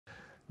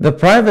The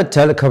Private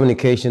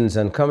Telecommunications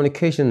and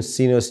Communications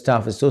Senior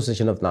Staff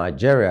Association of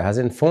Nigeria has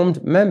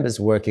informed members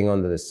working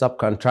under the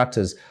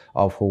subcontractors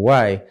of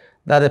Huawei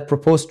that a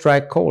proposed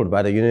strike called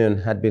by the union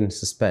had been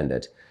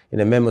suspended. In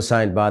a memo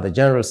signed by the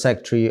General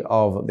Secretary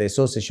of the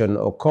association,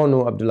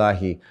 Okonu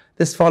Abdullahi,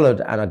 this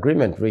followed an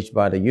agreement reached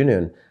by the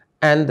union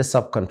and the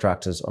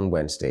subcontractors on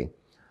Wednesday.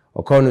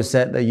 Okonu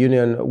said the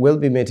union will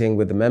be meeting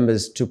with the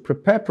members to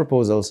prepare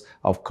proposals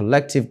of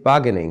collective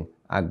bargaining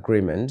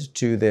agreement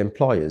to the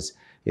employers.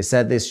 He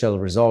said this shall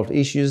resolve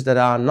issues that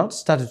are not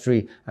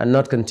statutory and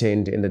not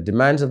contained in the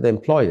demands of the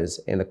employers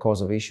in the course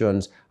of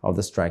issuance of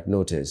the strike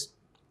notice.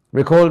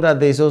 Recall that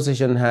the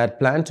association had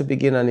planned to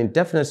begin an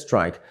indefinite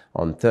strike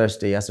on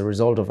Thursday as a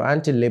result of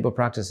anti-labor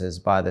practices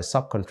by the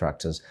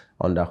subcontractors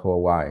under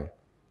Huawei.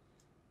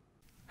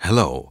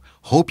 Hello,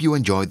 hope you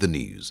enjoyed the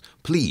news.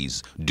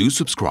 Please do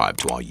subscribe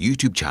to our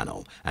YouTube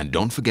channel and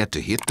don't forget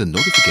to hit the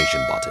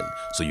notification button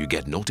so you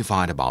get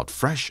notified about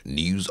fresh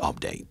news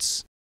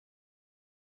updates.